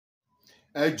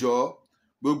ẹ jọ̀ọ́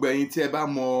gbogbo ẹ̀yin tí ẹ bá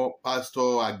mọ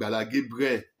pásítọ̀ Agbala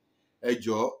Gebreal ẹ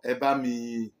jọ̀ọ́ ẹ bá mi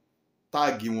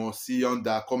táàgì wọn sí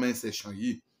under comment section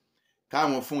yìí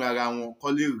káwọn fúnra wọn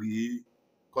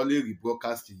kọ́ lè rí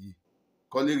broadcast yìí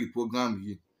kọ́ lè rí program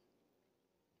yìí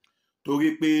torí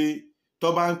pé tó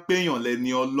bá ń pèèyàn lẹ́ni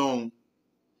Ọlọ́run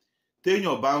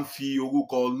téèyàn bá ń fi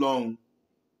orúkọ Ọlọ́run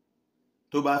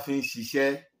tó bá fi ń ṣiṣẹ́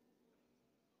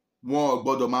wọn ò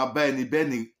gbọ́dọ̀ máa bá ẹni bẹ́ẹ̀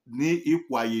ní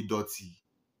ipò àyè ìdọ̀tí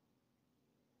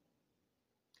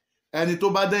ẹni tó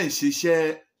bá dẹ̀ ń ṣiṣẹ́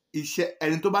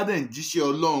ẹni tó bá dẹ̀ ń jíṣẹ́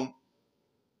Ọlọ́run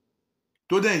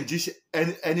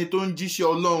ẹni tó ń jíṣẹ́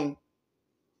Ọlọ́run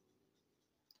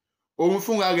òun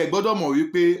fúnra rẹ̀ gbọ́dọ̀ mọ̀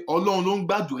wípé Ọlọ́run ló ń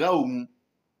gbàdúrà òun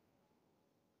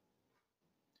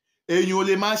èèyàn ò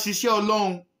lè máa ṣiṣẹ́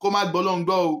Ọlọ́run kó má gbọ́ Ọlọ́run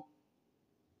gbọ́ o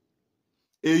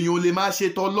èèyàn ò lè máa ṣe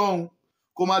tọ́lọ́run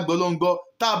kó má gbọ́ Ọlọ́run gbọ́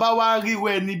tá a bá wá ríro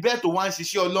ẹni bẹ́ẹ̀ tó wá ń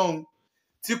ṣiṣẹ́ Ọlọ́run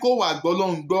tí kò wá gbọ́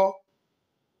Ọlọ́run gbọ́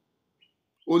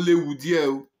ó léwu díẹ̀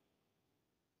o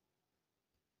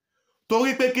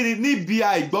torí pé kí ni níbi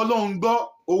àìgbọ́ Ọlọ́run gbọ́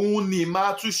òun ni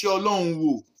máa túṣe Ọlọ́run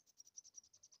wò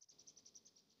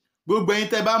gbogbo ẹ̀yin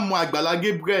tẹ́ bá mọ Agbala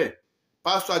Gebreal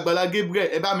pásítọ̀ Agbala Gebreal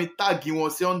ẹ bá mi táàgì wọn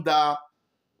sí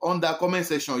under comment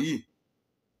section yìí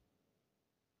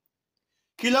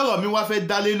kí lọ́rọ̀ mi wá fẹ́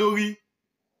dálé lórí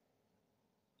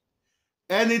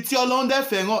ẹni tí Ọlọ́run dẹ̀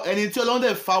fẹ́ràn ẹni tí Ọlọ́run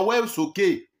dẹ̀ fa wẹ́ẹ̀ sókè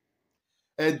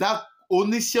ẹ̀dá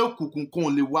oníṣẹ́ òkùnkùn kan ò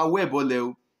lè wá wẹ́ẹ̀ bọ́lẹ̀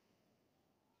o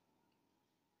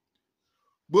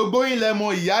gbogbo yín lẹ mọ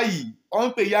ìyá yìí ọ ń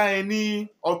pè ìyá yẹn ní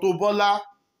Auto Bola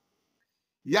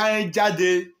ìyá yẹn jáde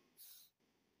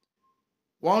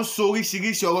wọ́n ń sọ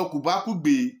oríṣiríṣi ọ̀rọ̀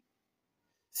kùbákùgbé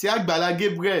sí Agbala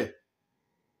Gebreal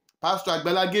pásítọ̀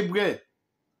Agbala Gebreal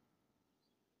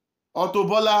Auto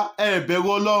Bola ẹ bẹ̀rù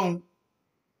Ọlọ́run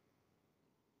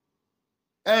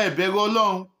ẹ bẹ̀rù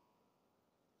Ọlọ́run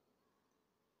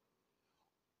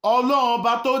Ọlọ́run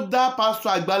ọba tó dá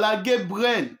pásítọ̀ Agbala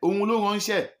Gebreal òun ló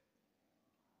ránṣẹ́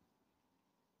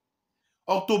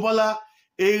Auto Bola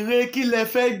èrè kí lẹ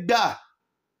fẹ́ gbà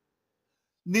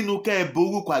nínú kẹ́ ẹ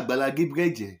borúkọ Agbala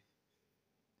Gebreal jẹ́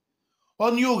ọ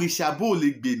ní òrìṣà bó lè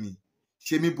gbè mí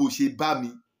ṣe mí bó ṣe bá mi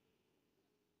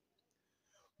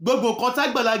gbogbo nǹkan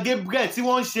t'Agbala Gebreal tí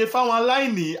wọ́n ń ṣe fáwọn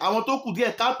aláìní àwọn tó kù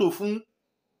díẹ̀ káàtó fún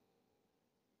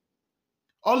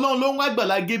Ọlọ́run ló ń wá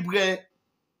Agbala Gebreal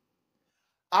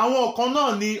àwọn kan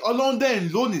náà ni Ọlọ́run dẹ̀ ń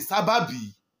lò ní sábàbí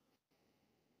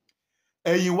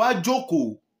ẹ̀yin wá jókòó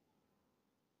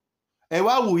ẹ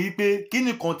wá wò yí pé kí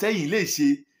ni kan tẹ́yìn lè ṣe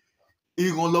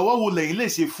ìrànlọ́wọ́ wo lẹ́yìn lè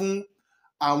ṣe fún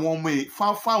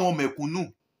àwọn mẹ̀kúnnù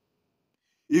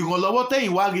ìrànlọ́wọ́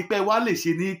tẹ́yìn wá rí pé wá lè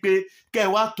ṣe ní pé kẹ́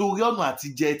ẹ wá torí ọ̀nà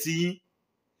àtijẹ tiyín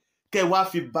kẹ́ ẹ wá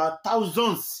fi ba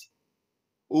thousands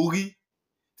orí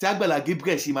tí Agbala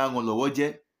Gebreal ṣe máa ràn lọ́wọ́ jẹ́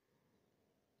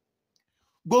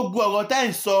gbogbo ọ̀rọ̀ tẹ́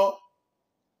ń sọ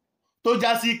tó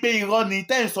já sí pé irọ́ ni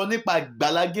tẹ́ ń sọ nípa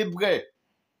Agbala Gebreal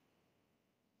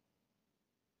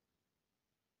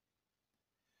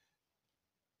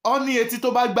ọ ní etí tó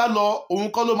bá gbá lọ òun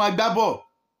kọ́ ló máa gbá bọ̀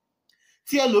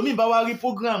tí ẹlòmíì bá wá rí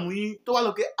program yín tó wá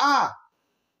lókè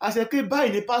àṣẹ pé báyìí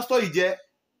ni pásítọ̀ yìí jẹ́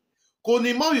kò ní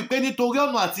mọ̀ wípé nítorí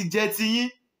ọ̀nà àtijẹ ti yín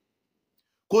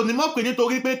kò ní mọ̀ pé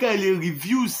nítorí pé kẹ́ ẹ lè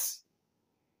reviews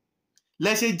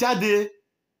lẹ ṣe jáde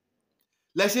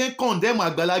lẹ ṣe ń condemn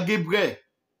Agbala Gebreal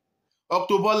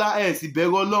Auto Bola ẹ sì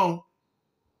bẹ̀rù Ọlọ́run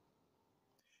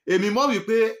èmi mọ̀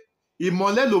wípé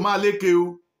ìmọ̀lẹ́ ló máa lékè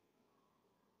o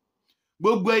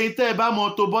gbogbo ẹ̀yin tẹ́ ẹ bá mọ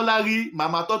Auto Bola rí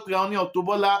màmá tó pera wọn ní Auto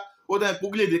Bola ó dá ipò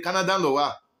orílẹ̀-èdè Canada lọ wà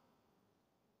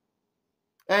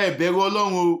ẹ bẹ̀rù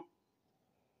Ọlọ́run o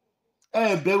ẹ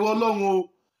bẹ̀rù Ọlọ́run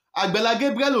o Agbala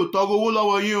Gebreal ò tọrọ owó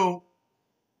lọ́wọ́ yín o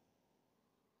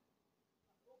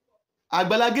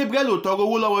Agbala Gebreal ò tọrọ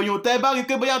owó lọ́wọ́ yín o tẹ́ ẹ bá rí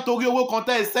pé bóyá torí owó kan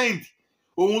tẹ́ ẹ send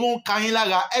òun ló ń ka yín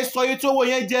lára ẹ sọ iye tí owó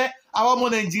yẹn jẹ́ àwa ọmọ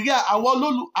Nàìjíríà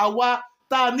àwa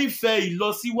tá a nífẹ̀ẹ́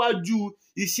ìlọsíwájú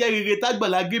iṣẹ́ rere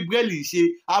t'Agbala Gebreal ń ṣe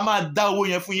a máa dá owó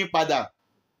yẹn fún yín padà.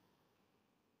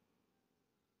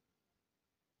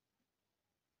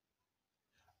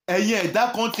 ẹ̀yin ẹ̀dá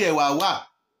kan tiẹ̀ wà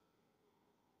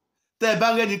tẹ́ ẹ bá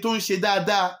rẹ́ni tó ń ṣe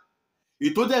dáadáa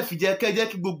ètò dẹ̀ fi jẹ́ kẹ́jẹ́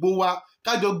kí gbogbo wa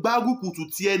kájọ gbárùkùtù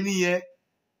ti ẹni yẹn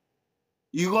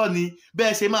irọ́ ni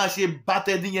bẹ́ẹ̀ ṣe máa ṣe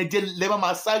bàtẹ́ni yẹn jẹ́ lẹ́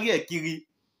máa sáré ẹ̀ kiri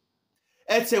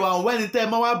ẹ tẹ̀ wà wẹ́ni tẹ́ ẹ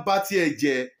máa wá bá tiẹ̀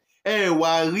jẹ́ ẹ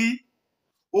wà rí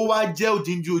ó wá jẹ́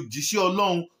òdìndí òjíṣẹ́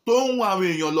Ọlọ́run tó ń ran àwọn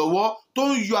èèyàn lọ́wọ́ tó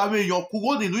ń yọ àwọn èèyàn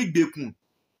kúrò nínú ìgbèkùn.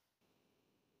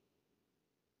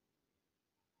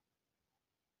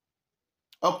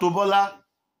 Auto Bola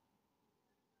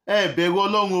ẹ bẹ̀rù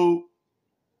Ọlọ́run o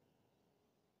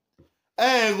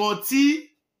ẹ rántí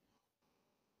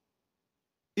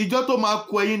ìjọ tó máa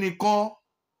kó ẹ̀yin nìkan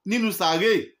nínú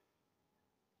sàárè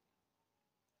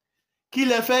kí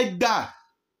lẹ fẹ́ gbà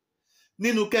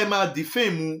nínú kẹ́ máa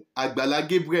dìfẹ́ẹ̀mù Àgbàlá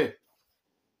Gabriel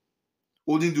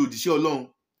odindi òjíṣẹ́ Ọlọ́run?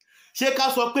 Ṣé ká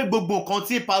sọ pé gbogbo nǹkan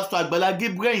tí pásítọ̀ Àgbàlá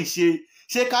Gabriel ń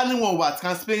ṣé ká níwọ̀n wà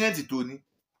transparent tó ní?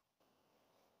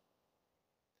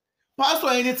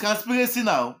 pásítọ̀ yẹn ní transparency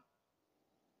now.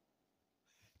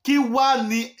 Kí wá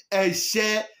ní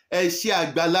ẹ̀ṣẹ̀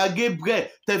Àgbàlá Gabriel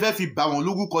tẹ́ fẹ́ fi bà wọ́n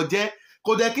lórúkọ jẹ́?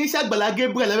 Kò dẹ̀ kí n ṣe Àgbàlá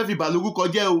Gabriel lẹ́ fẹ́ fi bà lórúkọ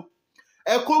jẹ́ o.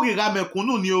 Ẹ kórìíra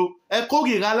mẹ̀kúnnù ni o, ẹ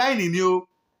kórìíra aláìní ni o.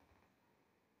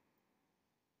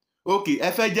 Ok, ẹ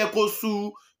fẹ́ jẹ́ kó sú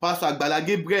pásítọ̀ Àgbàlá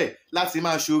Gabriel láti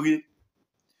máa ṣoore.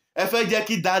 Ẹ fẹ́ jẹ́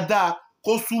kí dáadáa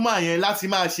kó sú máa yẹn láti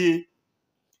máa ṣe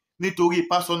nítorí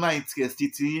personal interest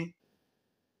ti yín,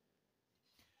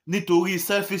 nítorí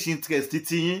selfish interest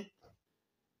ti yín.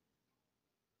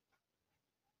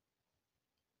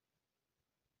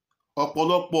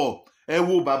 Ọ̀pọ̀lọpọ̀ ẹ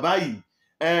wo bàbá yìí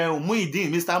Muyideen,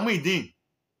 Mr. Muyideen,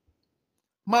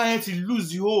 máa yẹn ti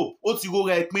lose hope, ó ti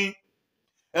rọra ẹ pín.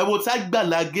 Ẹ wo tí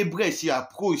Àgbàlá Gabriel ṣe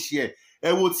approach ẹ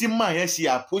wo tí máa yẹn ṣe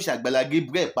approach Àgbàlá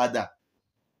Gabriel padà.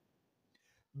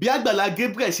 Bí Àgbàlá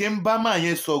Gabriel ṣe ń bá máa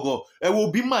yẹn sọ̀rọ̀, ẹ wo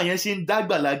bí máa yẹn ṣe ń dá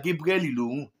Àgbàlá Gabriel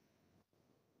lóhùn.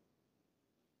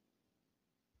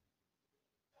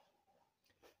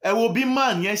 Ẹ wo bí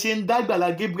máa yẹn ṣe ń dá Àgbàlá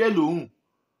Gabriel lóhùn.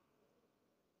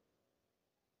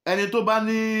 Ẹni tó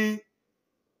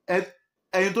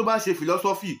bá ṣe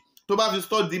philosophy, tó bá fi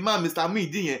study man Mr.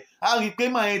 Muyideen yẹn, á rí i pé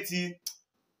máa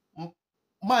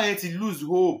yẹn ti lose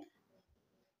hope.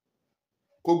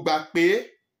 Kò gbà pé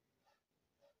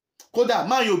kódà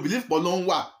máa yẹn ò believe pọ̀ ló ń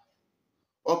wà.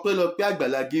 Ọpẹ́lọpẹ́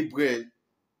Àgbàlá Gabriel.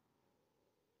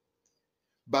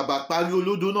 Bàbá parí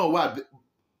olódó náà wà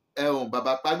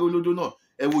bàbá parí olódó náà,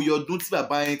 ẹ wo iye ọdún tí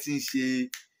bàbá yẹn ti ń ṣe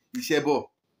iṣẹ́ bọ̀.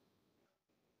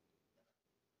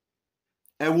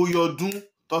 Ẹ wo iye ọdún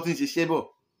tó ti ń ṣiṣẹ́ bọ̀.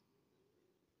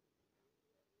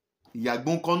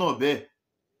 Ìyàgbọ́n kan náà bẹ́ẹ̀.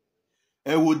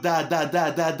 Ẹ wo dáadáa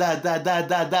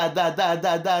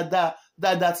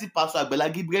tí pásítọ̀ Àgbàlá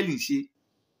Gabriel ń ṣe.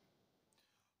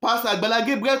 Pásítọ̀ Àgbàlá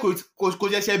Gabriel kò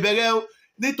ṣẹ̀ṣẹ̀ bẹ̀rẹ̀ o,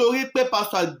 nítorí pé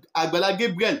pásítọ̀ Àgbàlá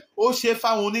Gabriel ó ṣe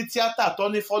fáwọn onítíátà tó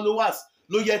ní followers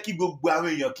ló yẹ kí gbogbo àwọn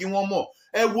èèyàn kí wọ́n mọ̀.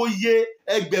 Ẹ wo iye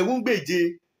ẹgbẹ̀rún gbèje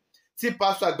tí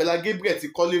pásítọ̀ Àgbàlá Gabriel ti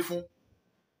kọ́lé fún.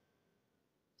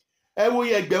 Ẹ wo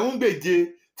iye ẹgbẹ̀rún gbèje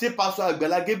tí pásítọ̀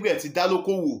Àgbàlá Gabriel ti dá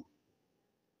lókòwò.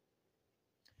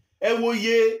 Ẹ wo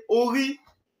iye orí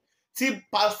tí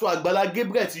pásítọ̀ Àgbàlá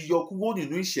Gabriel ti yọ kúrò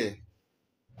nínú ìṣẹ́.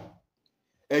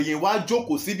 Ẹ̀yin wá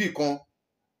jókòó síbì kan,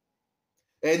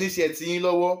 ẹni ṣe ti yín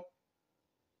lọ́wọ́.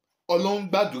 Ọlọ́run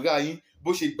gbàdúrà yín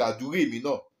bó ṣe gbàdúrà èmi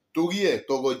náà, torí ẹ̀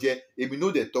tọrọ jẹ, èmi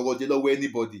náà dẹ̀ tọrọ jẹ lọ́wọ́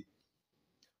anybody.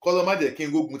 Kọ́lọ́ má jẹ́ kí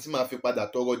n rógun tí màá fi padà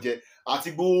tọrọ jẹ. Àti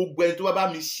gbogbo ẹni tó bá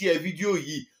mi share fídíò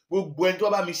yìí, gbogbo ẹni tó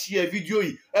bá mi share fídíò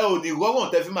yìí, ẹ ò ní rọ́rùn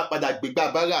tẹ́ fi máa padà gbégbá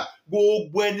bára.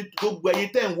 Gbogbo ẹ̀yin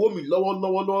tẹ́ ń wò mí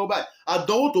lọ́wọ́ báyìí,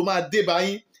 àdánwò tó máa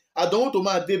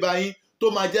dé bá yín, tó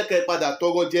máa jẹ́ kẹ́ ẹ padà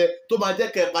tọrọ jẹ, tó máa jẹ́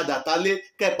kẹ́ ẹ padà talé,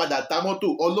 kẹ́ ẹ padà ta mọ́tò,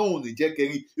 Ọlọ́run ò ní jẹ́ kẹ́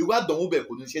rí. Irú àdánwò bẹ́ẹ̀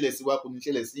kò ní ṣẹlẹ̀ sí wa, kò ní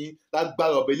ṣẹlẹ̀ sí yín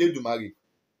lágbára ọba Elédùmarè.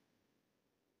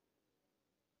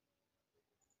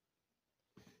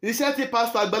 Iṣẹ́ tí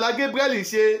pásítọ̀ Àgbàlá Gabriel ń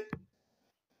ṣe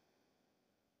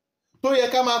tó yẹ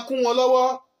ká máa kún wọn lọ́wọ́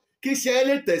kí iṣẹ́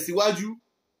lè tẹ̀síwájú.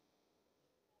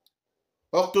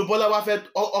 Octobola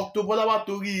wá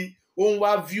torí ó ń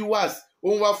wá viewers, ó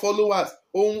ń wá followers,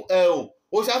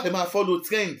 ó ṣàfẹ́ máa follow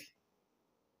trend.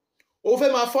 Ó fẹ́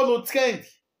máa follow trend.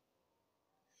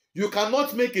 You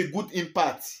cannot make a good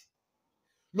impact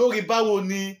lórí báwo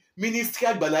ni ministry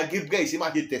Àgbàlá Gabriel ṣe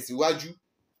máa ṣe tẹ̀síwájú.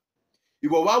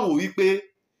 Ìwọ wá wò wípé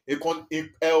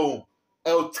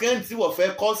trend tí wọ́n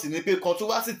fẹ́ kọ́ sí ni pé,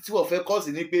 controversy tí wọ́n fẹ́ kọ́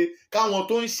sí ni pé káwọn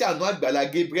tó ń ṣàánú Àgbàlá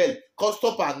Gabriel kó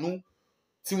stop àánú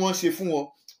tí wọ́n ṣe fún wọn.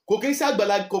 Kò kí ń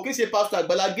ṣe pásítọ̀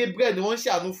Àgbàlá Gabriel ni wọ́n ń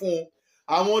ṣàánú fún wọn.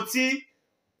 Àwọn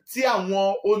tí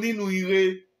àwọn onínúure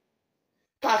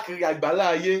káàkiri àgbálá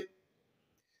ayé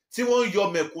tí wọ́n ń yọ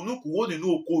mẹ̀kúnnù kúrò nínú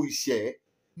oko ìṣẹ́,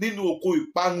 nínú oko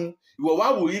ìparun. Ìwọ wá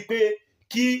wò wípé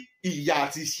kí ìyà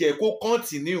àti ìṣẹ́ kó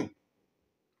continue.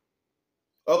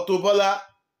 Octobola,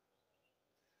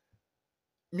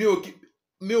 mi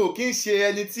ò kí ń ṣe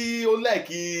ẹni tí ó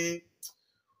láìkí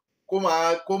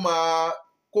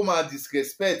kó máa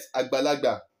disrespect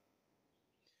àgbàlagbà.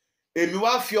 Èmi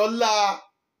wá fi ọlá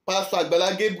pásítọ̀ Àgbàlá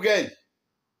Gabriel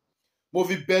mo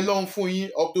fi bẹ lọ́hùn fún yín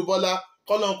Octobola,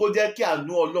 kọ́lọ́hun kó jẹ́ kí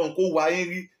àánú Ọlọ́run kó wá yín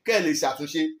rí kẹ́ ẹ̀ lè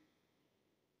ṣàtúnṣe.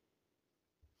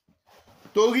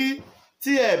 Torí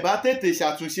tí ẹ bá tètè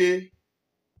ṣàtúnṣe,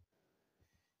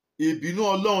 ìbínú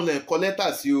Ọlọ́run lẹ̀ ń kọ lẹ́tà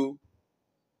sí o.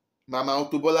 Màmá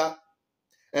Octobola,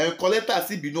 ẹ̀ ń kọ lẹ́tà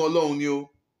sí ìbínú Ọlọ́run ni o.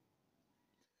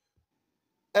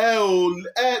 ẹ ò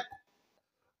ẹ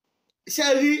ṣe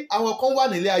rí àwọn kan wà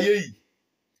nílé ayé yìí,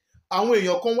 àwọn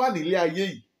èèyàn kan wà nílé ayé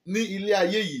yìí, ní ilé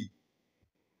ayé yìí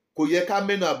kò yẹ ká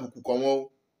mẹ́nu àbùkù kàn wọ́n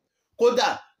o. Kódà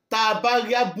tá a bá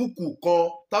rí àbùkù kan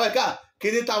táwọn ẹ̀ka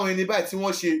kíní táwọn ẹni báyìí tí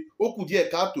wọ́n ṣe ó kù díẹ̀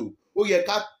káàtó, ó yẹ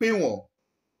ká pè wọ́n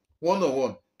one on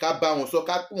one, ká bá wọn sọ,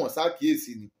 ká pè wọ́n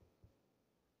ṣàkíyèsí ni.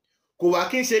 Kò wá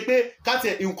kí n ṣe pé káàtì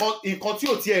nǹkan tí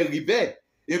ò tiẹ̀ rí bẹ́ẹ̀,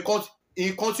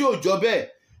 nǹkan tí ò jọ bẹ́ẹ̀,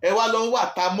 ẹ wá lọ ń wà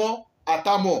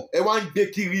àtàmọ̀ ẹ wá ń gbé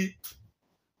kiri.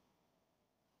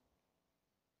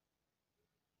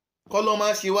 Kọ́lọ́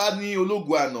máa ṣe wá ní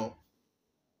ológun àná.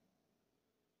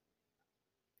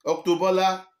 Octobola,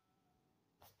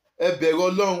 ẹ bẹ̀rù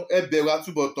Ọlọ́run, ẹ bẹ̀rù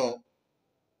àtúbọ̀tán.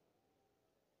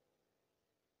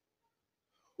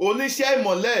 Oníṣẹ́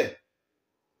ìmọ̀lẹ̀,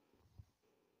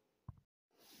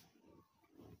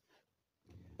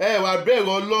 ẹ wá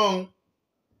bẹ̀rù Ọlọ́run.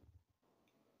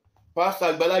 Pásítọ̀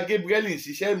Agbala Gebreal ń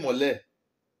ṣiṣẹ́ ìmọ̀lẹ̀,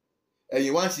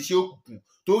 ẹ̀yin wá ń ṣiṣẹ́ òkùnkùn.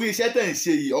 Torí iṣẹ́ tẹ̀ ń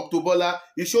ṣe yìí Octobola,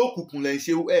 iṣẹ́ òkùnkùn lẹ̀ ń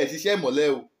ṣe, ẹ ṣiṣẹ́ ìmọ̀lẹ̀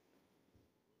o.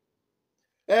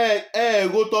 ẹ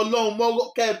ro tọlọ́run mọ́rọ́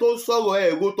kẹ́ ẹ tó sọ̀rọ̀, ẹ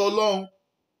ro tọlọ́run.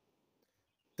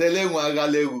 Tẹlẹ́run ara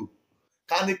lẹ́rù,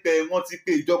 ká nípẹ́ wọ́n ti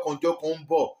pé ìjọkànjọkàn ń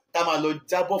bọ̀ tá máa lọ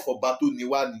jábọ̀ fọ̀bá tó ní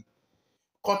wá ni.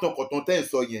 Kọ̀tànkọ̀tàn tẹ́ ń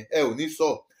sọ yẹn ẹ ò ní sọ.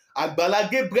 Agbala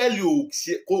Gebreal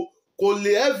kò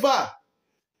lè ever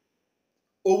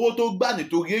owó tó gbà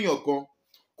nítorí èèyàn kan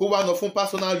kó wá lọ fún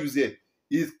personal use ẹ̀.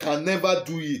 He can never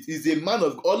do it. He is a man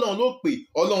of God. Ọlọ́run ló pè,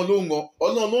 Ọlọ́run ló ń ran,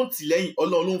 Ọlọ́run ló ń tì lẹ́yìn,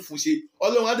 Ọlọ́run ló ń fún ṣe,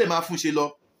 Ọlọ́run á dẹ̀ máa fún ṣe lọ.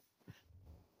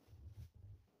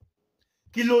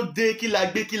 Kí ló dé? Kí la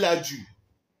gbé kí la jù?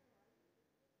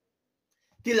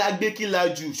 Kí la gbé kí la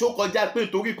jù? Ṣó kọjá pé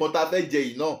nítorí nǹkan tá a fẹ́ jẹ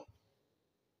yìí náà?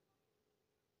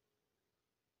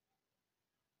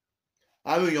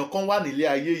 Àwọn èèyàn kan wà nílé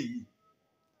ayé yìí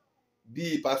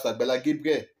bíi pásítọ̀ Agbala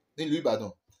Gebreal nílùú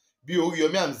Ìbàdàn, bíi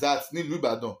Oríyọmí Hamzat nílùú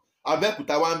Ìbàdàn,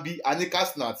 Abẹ́òkúta wá ń bí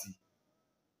aníkàsínàtì.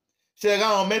 Ṣé ẹ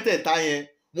ráwọn mẹ́tẹ̀ẹ̀ta yẹn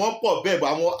wọ́n pọ̀ bẹ́ẹ̀ bọ̀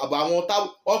àwọn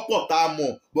ọ̀pọ̀ tá a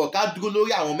mọ̀, bọ̀ ká dúró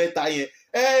lórí àwọn mẹ́ta yẹn.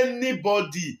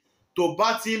 Anybody tó bá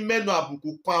ti mẹ́nu àbùkù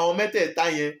kan àwọn mẹ́tẹ̀ẹ̀ta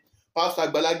yẹn, pásítọ̀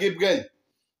Agbala Gebreal,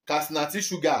 Kasinati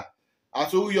Sugar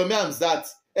àti Oríyọmí Hamzat,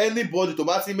 anybody tó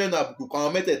bá ti mẹ́nu àbùkù kan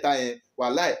àwọn mẹ́tẹ̀ẹ̀ta yẹn,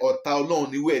 wàláì ọ̀tá Ọlọ́run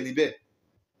níwú ẹ̀ níbẹ̀.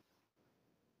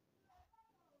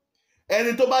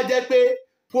 Ẹni tó bá jẹ́ pé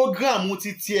prógráàmù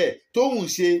ti tiẹ̀ tóun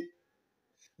ṣe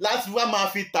láti wá máa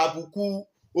fi tàbùkù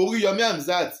Oríyọmí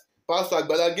Hamzat, pásítọ̀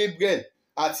Agbala Gebreal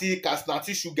àti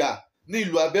Kasinati Sugar ní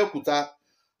ìlú Abẹ́òkúta,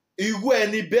 irú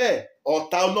ẹni bẹ́ẹ̀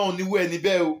ọ̀tá Ọlọ́run níwú ẹni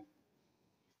bẹ́ẹ̀ o.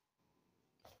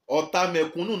 Ọ̀tá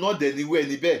mẹ̀kúnnù náà dẹ̀ níwú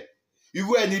ẹni bẹ́ẹ̀.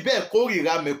 Irú ẹni bẹ́ẹ̀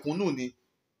kórìíra mẹ̀kúnnù ni.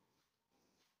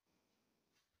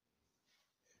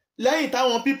 Lẹ́yìn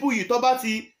táwọn pípù yìí tó bá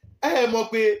ti mọ̀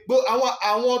pé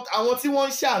àwọn tí wọ́n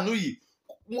ń ṣàánú yìí,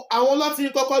 àwọn láti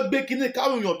kọ́kọ́ gbé kínní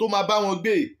káwọn èèyàn tó máa bá wọn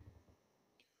gbé,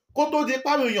 kó tó di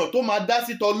páwọn èèyàn tó máa dá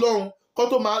sí tọlọ́run,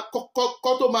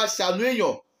 kó tó máa ṣàánú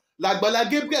èèyàn. L'Agbala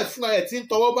Gebreal fúnra rẹ̀ tí ń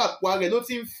tọwọ́ bà kó ara rẹ̀ ló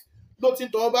ti ń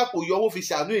tọwọ́ bà kó yọwọ́ fi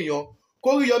ṣàánú èèyàn.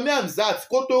 Kóríyọmí Hamzat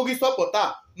kó tó rí sọ́pọ̀tà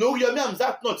lóríyọmí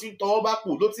Hamzat náà ti ń tọwọ́ bà kó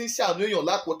ló ti ń ṣàánú èèyàn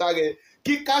lákòótá rẹ̀.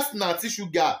 Kí Kasinati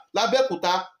Sugar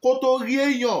l'Abẹ́òkúta kó tó rí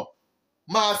èèyàn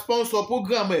máa sponsor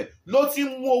program ẹ̀ ló ti ń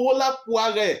mú owó lápò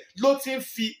ara ẹ̀ ló ti ń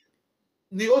fi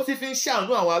ń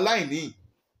ṣàánú àwọn aláìní.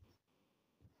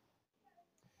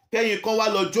 Kẹ́yìn kan wá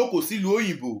lọ jókòó sílùú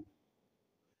òyìnbó,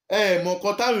 mọ̀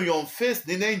nǹkan táwọn èèyàn ń face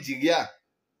ní Nàìjíríà.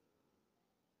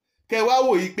 Kẹ́ wá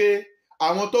wò yí pé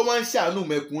àwọn tó wá ń ṣàánú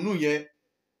mẹ̀kúnnù yẹn,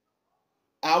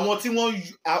 àwọn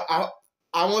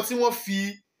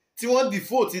tí wọ́n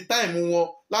devote time wọn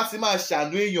láti máa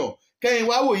ṣàánú èèyàn, kẹ́yìn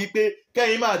wá wò yí pé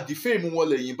kẹ́yìn máa defame wọn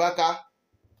lẹ́yìn bá ká.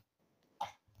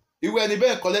 Irú ẹni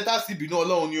bẹ́ẹ̀ kọ lẹ́tà sí ìbínú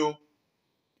Ọlọ́run ni o.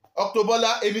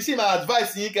 Octobola, èmi sì máa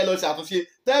advice yín kẹ́ lọ ṣàtúnṣe.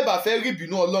 Tẹ́ ẹ bá fẹ́ rí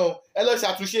ìbínú Ọlọ́run, ẹ lọ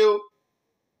ṣàtúnṣe o.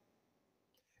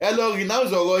 Ẹ lọ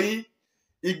renounce ọ̀rọ̀ yín.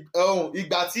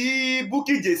 Ìgbà tí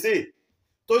Bukky Jesse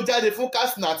tó jáde fún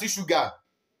Kasinati Sugar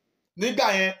nígbà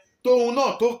yẹn tí òun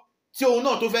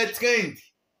náà tó fẹ́ trend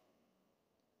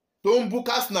tó ń bú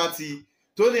Kasinati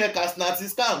tó ní Kasinati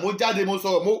scam. Mo jáde mo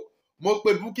sọ̀rọ̀, mo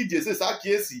pe Bukky Jesse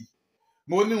ṣàkíyèsí,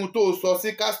 mo ní ohun tó sọ sí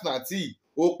Kasinati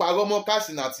ó parọ́ mọ́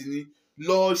Kasinati ni,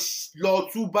 lọ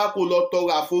túbá kó lọ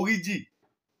tọrọ àforíjì.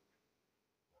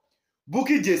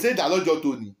 Bukky Jesse dá lọ́jọ́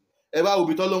tòní, ẹ bá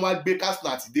òbí tọ́ ló wá gbé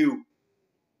Kasinati dé o.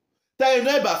 Tẹ́yìn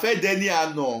náà ìbá fẹ́ dẹni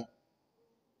àná,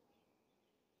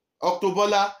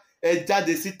 Octobola ẹ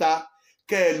jáde síta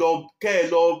kẹ́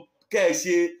ẹ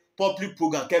ṣe public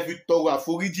program kẹ́ ẹ fi tọrọ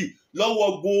àforíjì lọ́wọ́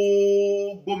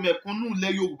gbogbo mẹ̀kúnnù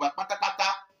ilẹ̀ Yorùbá pátápátá.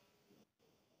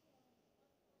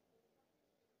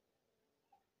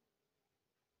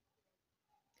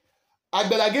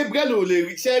 Agbala Gebreal ò lè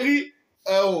ríṣẹ́ rí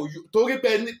torí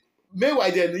pé mẹ́wàá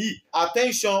ìdẹ̀ nìyí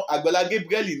attention Agbala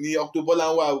Gebreal ní October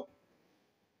láńwá o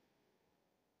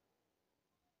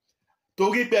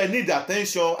torí pé need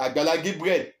attention Agbala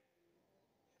Gebreal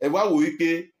ẹ wá wò wípé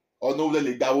ọ̀nà òun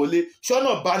lè gbà wọlé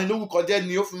ṣọ́nà bani lórúkọ jẹ́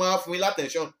ni ó fi máa fún yín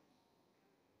látẹ̀ńṣọ̀n.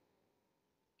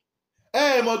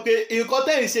 ẹ mọ̀ pé nǹkan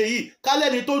tẹ́ ń ṣe yìí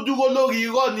kálẹ́ni tó dúró lórí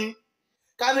irọ́ ni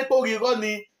ká ní pé orí irọ́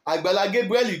ni Agbala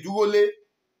Gebreal dúró lé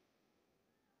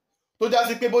tó já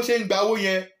sí pé bó ṣe ń gba owó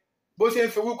yẹn bó ṣe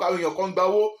ń fi orúkọ àwọn èèyàn kan gba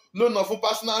owó ló ná fún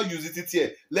personal use títí ẹ̀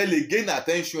lẹ́ lè gain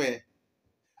attention ẹ̀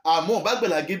àmọ́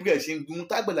b'Agbala Gebreal ṣe ń gun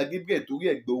t'Agbala Gebreal torí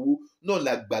ẹ̀ gbowó náà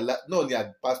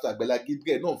ni pásítọ̀ Agbala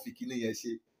Gebreal náà fi kíní yẹn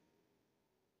ṣe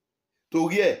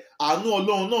torí ẹ̀ àánú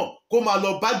Ọlọ́run náà kó máa lọ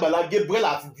bá Agbala Gebreal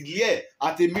àti ìdílé ẹ̀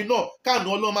àtèmi náà káàánú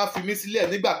Ọlọ́run má fi mí sílẹ̀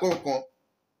nígbà kọ̀ọ̀kan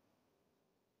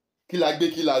kí la gbé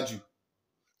kí la jù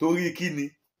torí kí ni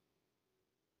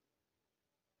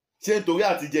ṣé nítorí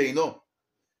àtijẹ́ yìí náà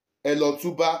ẹ lọ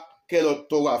túbá kẹ lọ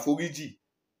tọrọ àforíjì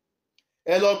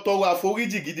ẹ lọ tọrọ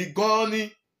àforíjì gidi gan-an ni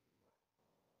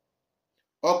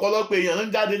ọ̀pọ̀lọpọ̀ èèyàn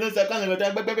ń jáde ní sẹ́kánì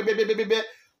rẹ̀ bẹ́ẹ̀bẹ́ẹ̀bẹ́ẹ̀bẹ́ẹ̀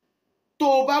tó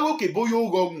o bá ròkè bóyá ó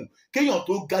rọrùn kéèyàn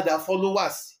tó gádà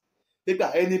followers nígbà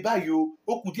ẹni báyìí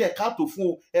ó kù díẹ̀ káàtó fún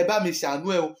o ẹ bá mi ṣàánú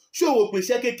ẹ o ṣé o rò pé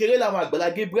iṣẹ́ kékeré làwọn Agbala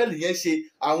Gebreal yẹn ṣe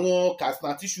àwọn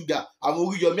Kasnati Sugar àwọn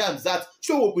Oríyọmí Hamzat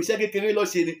ṣé o rò pé iṣẹ́ kékeré ló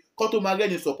ṣe ni kó tó máa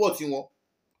rẹ́ni support wọn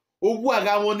owó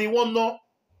ara wọn ni wọ́n ná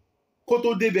kó tó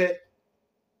débẹ̀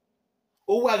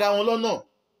owó ara wọn lọ́nà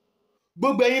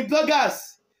gbogbo ẹ̀yin bloggers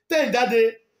tẹ̀ ń jáde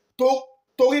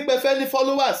torí pé fẹ́ ní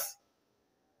followers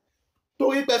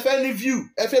torí pé fẹ́ ní view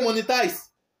ẹ fẹ́ monetize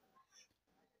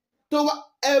tó wá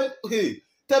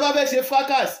tẹ́ bá fẹ́ ṣe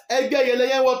fracas ẹgbẹ́ ẹ̀yẹ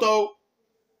lẹ́yìn wọ́tọ̀ o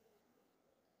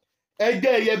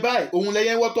ẹgbẹ́ ẹ̀yẹ báyìí òun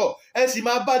lẹ́yìn wọ́tọ̀ ẹ sì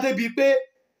máa bá débi pé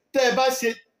tẹ́ ẹ bá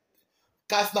ṣe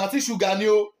Kasnati Sugar ni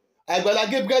o Agbala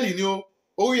Gebreal ni o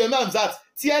Oríyọmí Hamzat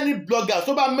tí ẹni blogger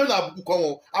tó bá mẹ́rin àbùkù kan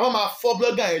wọn a máa fọ́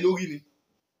blogger yẹn lórí ni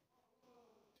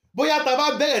bóyá tá a bá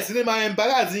bẹ̀rẹ̀ sí ni máa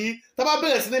embarrass yín tá a bá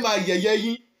bẹ̀rẹ̀ sí ni máa yẹ̀yẹ́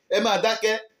yín ẹ máa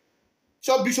dákẹ́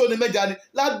ṣọ́bíṣọ́ ni mẹ́ja ni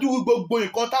ládùúgbò gbogbo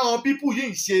nǹkan táwọn pípù yìí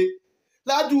ń ṣe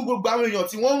ládùúgbò gbogbo àwọn èèyàn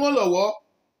tí wọ́n rán lọ́wọ́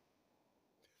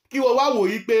kí wọ́n wá wò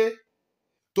yí pé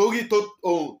torí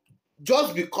just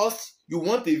because you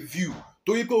want a view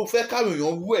torí pé o fẹ́ káwọn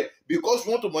èèyàn wú ẹ̀ because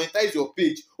you want to monetize your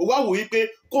page o wá wò yí pé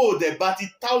kó o dẹ̀ bá ti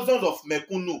thousands of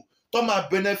mẹ̀kúnnù tó máa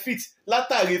benefit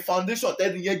látàrí foundation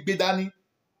tẹ́ni yẹn gbé dání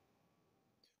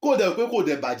kó o dẹ̀ pé kó o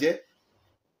dẹ̀ bàjẹ́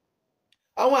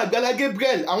àwọn Agbala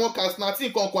Gebreal àwọn Kasnati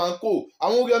kankan àǹkó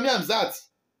àwọn Oríyọmí Hamzat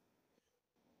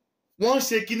wọ́n ń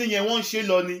ṣe kinní yẹn wọ́n ń ṣe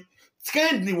lọ ni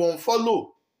trend ni wọ́n ń follow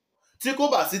tí kò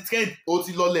bá sí trend ó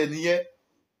ti lọlẹ̀ nìyẹn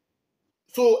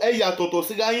so ẹ yàtọ̀tọ̀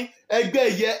síra yín ẹgbẹ́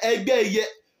ẹ̀yẹ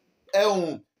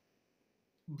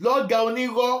blogger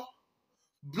onírọ́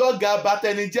blogger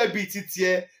abatẹnijẹ́ bíi títí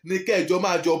ẹ ní kẹjọ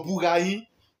máa jọ búra yín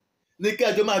ní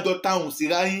kẹjọ máa jọ tahùn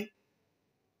síra yín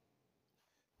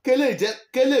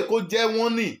kélé kó jẹ́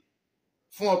wọ́n nì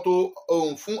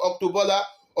fún October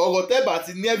ọ̀rọ̀ tẹ́bà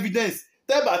ti ní evidence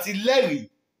tẹ́bà ti lẹ́rìí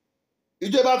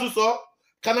ìjọba tún sọ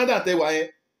Canada tẹwà yẹn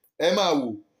ẹ máa wò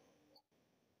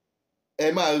ẹ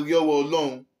máa rí ọwọ́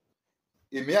Ọlọ́run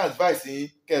èmi advice yín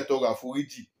kẹ́ ẹ tọrọ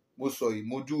àforíjì mo sọ yìí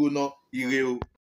mo dúró ná ire o.